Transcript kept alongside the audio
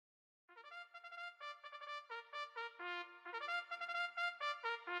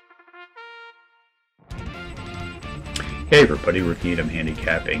Hey everybody, with Needham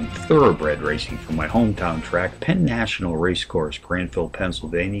handicapping thoroughbred racing from my hometown track, Penn National Race Course, Granville,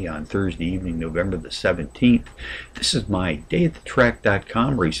 Pennsylvania, on Thursday evening, November the 17th. This is my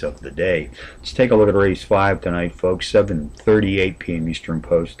dayatthetrack.com race of the day. Let's take a look at race 5 tonight, folks. 7:38 p.m. Eastern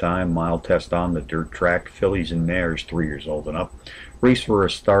Post Time. Mile test on the dirt track. Fillies and mares 3 years old and up. Race for a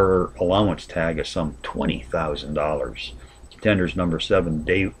starter allowance tag of some $20,000. Contenders: number 7,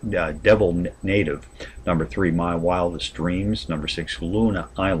 Devil Native, number 3, My Wildest Dreams, number 6, Luna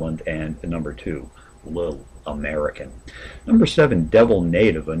Island, and number 2, Little American. Number 7, Devil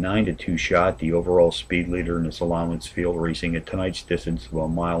Native, a 9-2 shot, the overall speed leader in his allowance field, racing at tonight's distance of a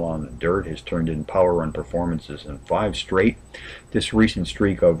mile on the dirt, has turned in power run performances in 5 straight. This recent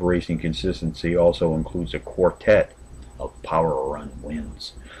streak of racing consistency also includes a quartet of power run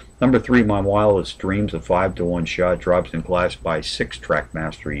wins. Number 3, My Wildest Dreams, a 5-1 shot, drops in class by 6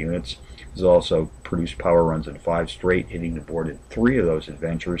 Trackmaster units. Has also produced power runs in 5 straight, hitting the board in 3 of those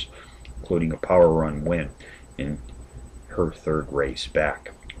adventures, including a power run win in her 3rd race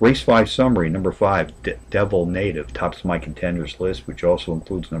back. Race 5 summary: number 5, Devil Native, tops my contenders list, which also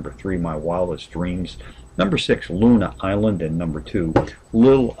includes number 3, My Wildest Dreams, number 6, Luna Island, and number 2,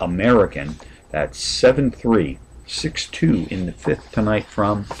 Little American. That's 7-3. 6-2 in the 5th tonight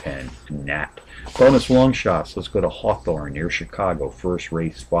from Penn Nat. Bonus long shots. Let's go to Hawthorne near Chicago. First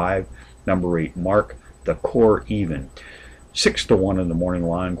race 5. Number 8, Mark the Core Even. 6-1 in the morning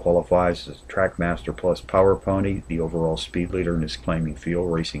line, qualifies as Trackmaster Plus Power Pony, the overall speed leader in his claiming field,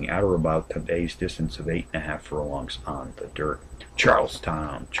 racing at or about today's distance of 8.5 furlongs on the dirt.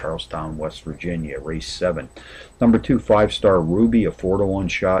 Charlestown, West Virginia, race 7. Number 2, 5-Star Ruby, a 4-1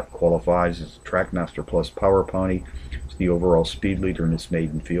 shot, qualifies as Trackmaster Plus Power Pony. It's the overall speed leader in its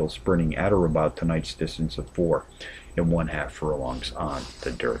maiden field, sprinting at or about tonight's distance of 4.5 furlongs on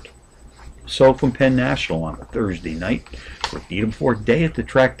the dirt. So from Penn National on a Thursday night with Needham for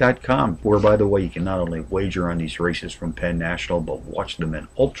dayatthetrack.com, where, by the way, you can not only wager on these races from Penn National, but watch them in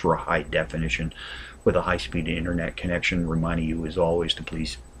ultra high definition with a high-speed internet connection, reminding you as always to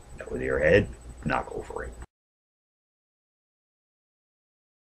please, with your head, knock over it.